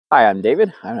Hi, I'm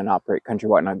David. I operate Country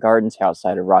White Nut Gardens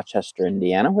outside of Rochester,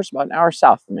 Indiana, which is about an hour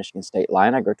south of the Michigan state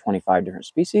line. I grow 25 different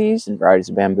species and varieties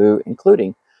of bamboo,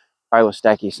 including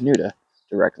Phyostakis Nuda,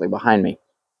 directly behind me.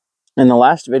 In the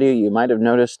last video, you might have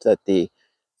noticed that the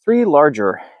three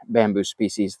larger bamboo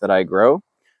species that I grow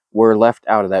were left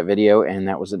out of that video, and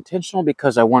that was intentional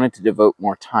because I wanted to devote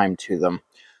more time to them.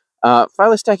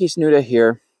 Phyostakis Nuda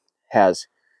here has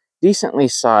decently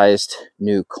sized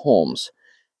new culms.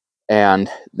 And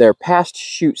they're past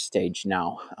shoot stage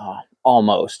now,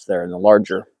 almost. They're in the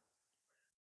larger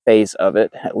phase of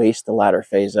it, at least the latter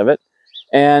phase of it.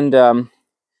 And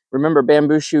remember,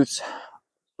 bamboo shoots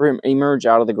emerge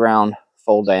out of the ground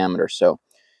full diameter. So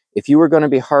if you were going to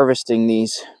be harvesting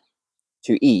these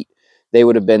to eat, they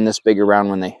would have been this big around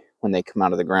when they come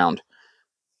out of the ground.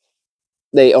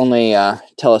 They only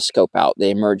telescope out. They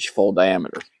emerge full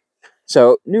diameter.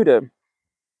 So Nuda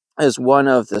is one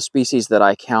of the species that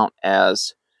I count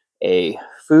as a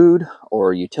food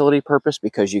or utility purpose,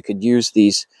 because you could use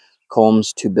these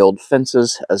culms to build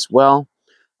fences as well.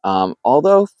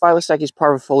 Although Pystakis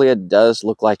Parvopoglia does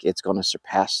look like it's going to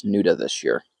surpass Nuda this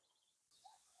year.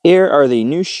 Here are the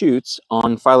new shoots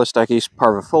on Pystakis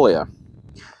Parvopoglia.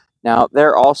 Now,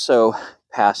 they're also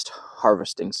past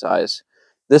harvesting size.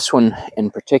 This one in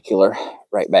particular,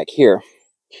 right back here,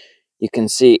 you can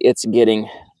see it's getting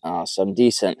some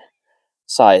decent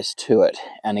size to it.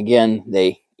 And again,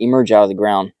 they emerge out of the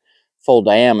ground full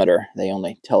diameter. They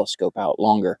only telescope out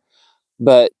longer.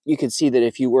 But you can see that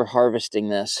if you were harvesting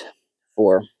this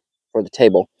for the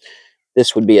table,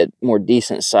 this would be a more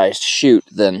decent sized shoot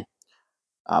than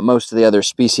most of the other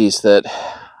species that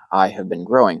I have been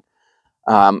growing.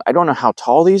 I don't know how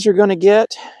tall these are going to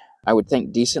get. I would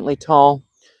think decently tall.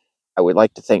 I would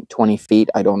like to think 20 feet.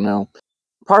 I don't know.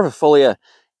 Parvifolia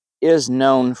is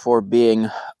known for being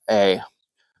a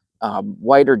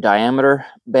wider diameter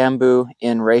bamboo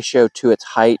in ratio to its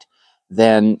height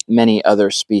than many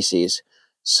other species.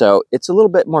 So it's a little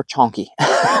bit more chonky.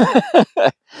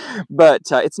 But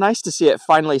it's nice to see it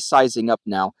finally sizing up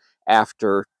now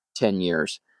after 10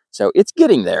 years. So it's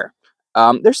getting there.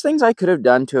 There's things I could have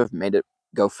done to have made it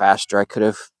go faster. I could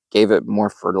have gave it more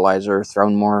fertilizer,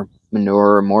 thrown more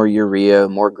manure, more urea,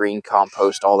 more green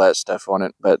compost, all that stuff on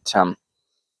it. But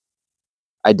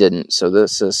I didn't. So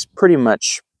this is pretty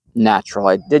much natural.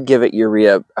 I did give it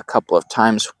urea a couple of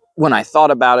times when I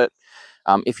thought about it.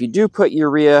 If you do put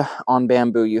urea on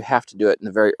bamboo, you have to do it in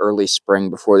the very early spring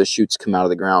before the shoots come out of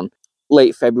the ground.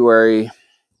 Late February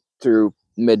through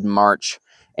mid-March,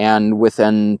 and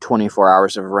within 24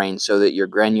 hours of rain, so that your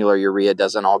granular urea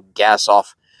doesn't all gas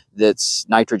off its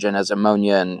nitrogen as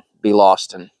ammonia and be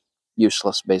lost and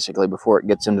useless, basically, before it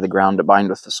gets into the ground to bind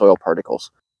with the soil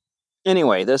particles.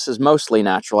 Anyway, this is mostly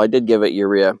natural. I did give it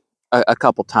urea a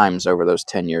couple times over those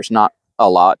 10 years. Not a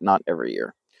lot, not every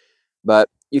year. But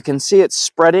you can see it's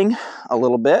spreading a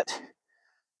little bit.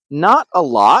 Not a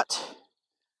lot.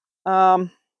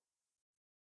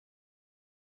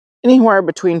 Anywhere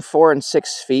between 4 and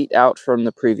 6 feet out from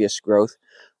the previous growth.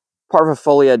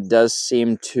 Parvifolia does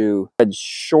seem to be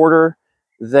shorter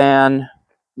than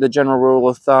the general rule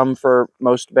of thumb for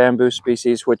most bamboo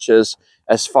species, which is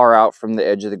as far out from the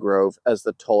edge of the grove as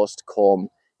the tallest culm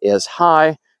is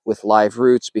high, with live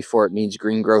roots before it needs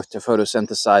green growth to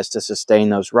photosynthesize to sustain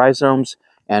those rhizomes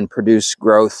and produce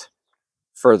growth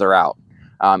further out.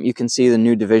 You can see the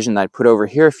new division that I put over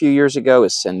here a few years ago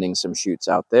is sending some shoots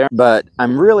out there. But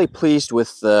I'm really pleased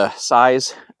with the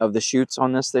size of the shoots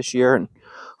on this year, and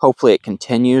hopefully it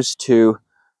continues to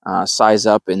size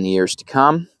up in the years to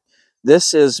come.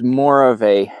 This is more of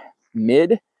a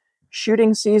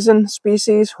mid-shooting season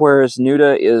species, whereas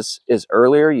Nuda is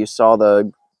earlier. You saw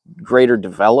the greater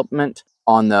development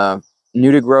on the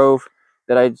Nuda grove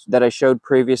that I showed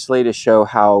previously to show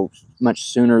how much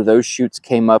sooner those shoots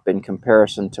came up in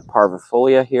comparison to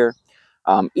Parvifolia here.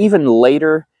 Even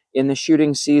later in the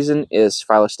shooting season is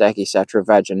Phyostakis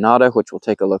Satravaginata, which we'll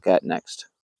take a look at next.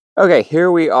 Okay,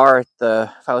 here we are at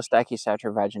the Phyostakis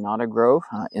Satravaginata grove,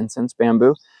 incense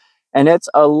bamboo, and it's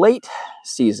a late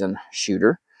season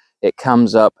shooter. It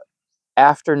comes up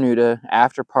after Nuda,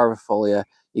 after Parvifolia.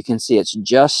 You can see it's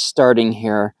just starting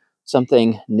here.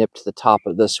 Something nipped the top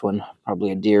of this one,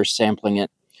 probably a deer sampling it.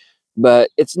 But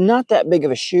it's not that big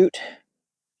of a shoot.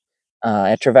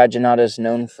 Atrovaginata is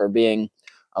known for being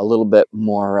a little bit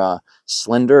more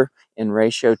slender in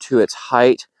ratio to its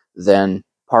height than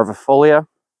Parvifolia.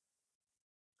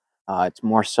 It's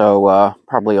more so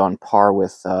probably on par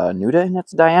with Nuda in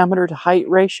its diameter to height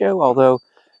ratio, although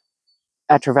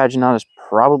Atrovaginata is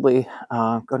probably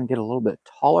going to get a little bit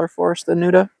taller for us than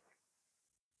Nuda.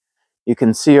 You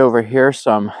can see over here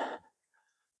some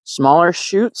Smaller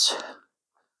shoots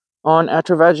on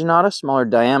atrovaginata, smaller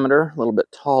diameter, a little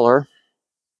bit taller.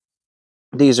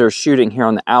 These are shooting here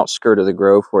on the outskirt of the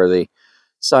grove where the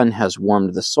sun has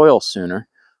warmed the soil sooner.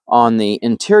 On the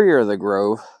interior of the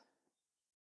grove,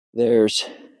 there's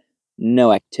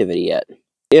no activity yet.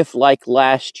 If, like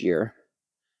last year,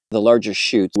 the larger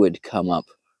shoots would come up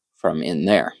from in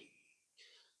there.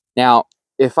 Now,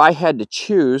 if I had to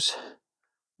choose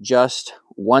just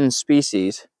one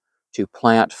species to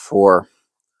plant for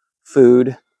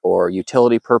food or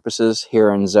utility purposes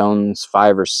here in zones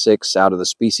 5 or 6 out of the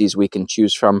species we can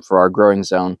choose from for our growing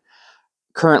zone,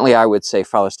 currently I would say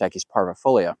Phyostakis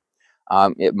Parvopoglia.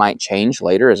 It might change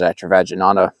later as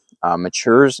atrovaginata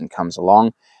matures and comes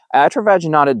along.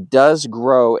 Atrovaginata does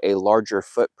grow a larger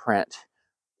footprint,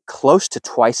 close to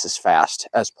twice as fast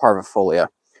as Parvifolia.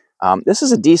 This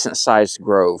is a decent sized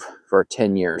grove for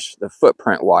 10 years, the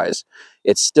footprint wise.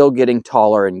 It's still getting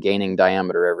taller and gaining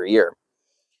diameter every year.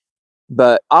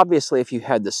 But obviously, if you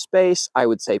had the space, I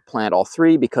would say plant all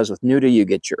three, because with Nuda, you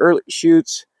get your early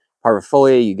shoots,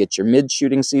 Parvifolia, you get your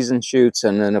mid-shooting season shoots,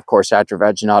 and then, of course,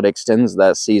 atrovaginata extends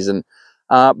that season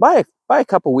by a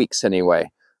couple weeks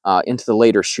anyway, into the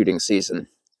later shooting season.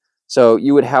 So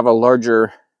you would have a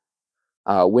larger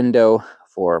window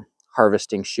for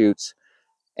harvesting shoots.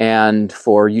 And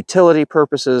for utility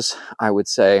purposes, I would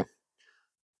say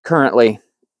currently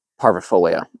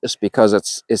Parvifolia, just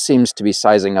because it seems to be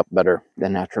sizing up better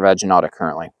than atrovaginata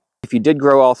currently. If you did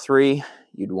grow all three,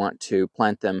 you'd want to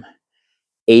plant them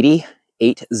 80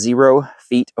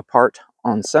 feet apart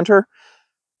on center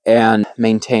and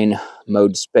maintain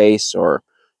mowed space or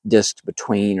disked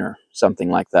between or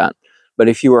something like that. But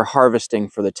if you were harvesting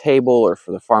for the table or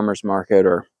for the farmer's market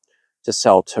or to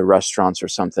sell to restaurants or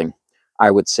something, I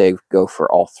would say go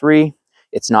for all three.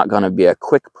 It's not going to be a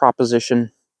quick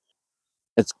proposition.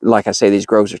 It's like I say, these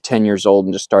groves are 10 years old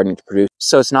and just starting to produce.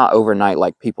 So it's not overnight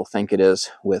like people think it is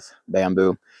with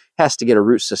bamboo. It has to get a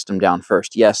root system down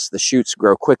first. Yes, the shoots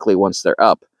grow quickly once they're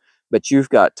up, but you've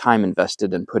got time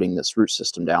invested in putting this root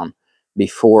system down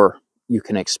before you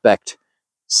can expect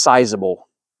sizable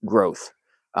growth.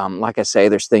 Like I say,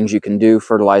 there's things you can do,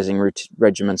 fertilizing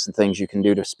regimens and things you can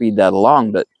do to speed that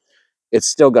along, but it's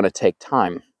still going to take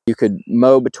time. You could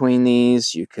mow between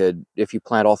these. You could, if you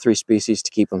plant all three species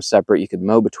to keep them separate, you could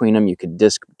mow between them. You could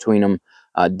disc between them.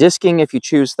 Disking, if you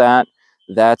choose that,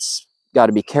 that's got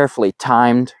to be carefully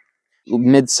timed.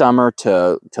 Midsummer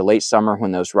to late summer,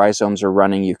 when those rhizomes are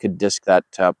running, you could disc that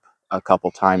up a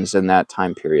couple times in that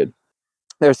time period.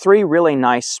 There are three really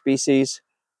nice species.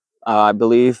 I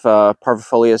believe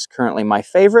Parvifolia is currently my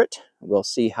favorite. We'll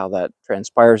see how that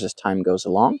transpires as time goes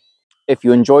along. If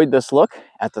you enjoyed this look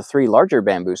at the three larger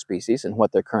bamboo species and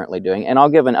what they're currently doing, and I'll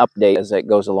give an update as it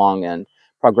goes along and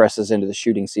progresses into the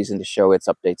shooting season to show its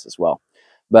updates as well.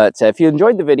 But if you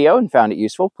enjoyed the video and found it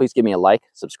useful, please give me a like,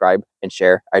 subscribe, and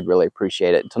share. I'd really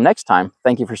appreciate it. Until next time,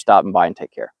 thank you for stopping by and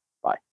take care.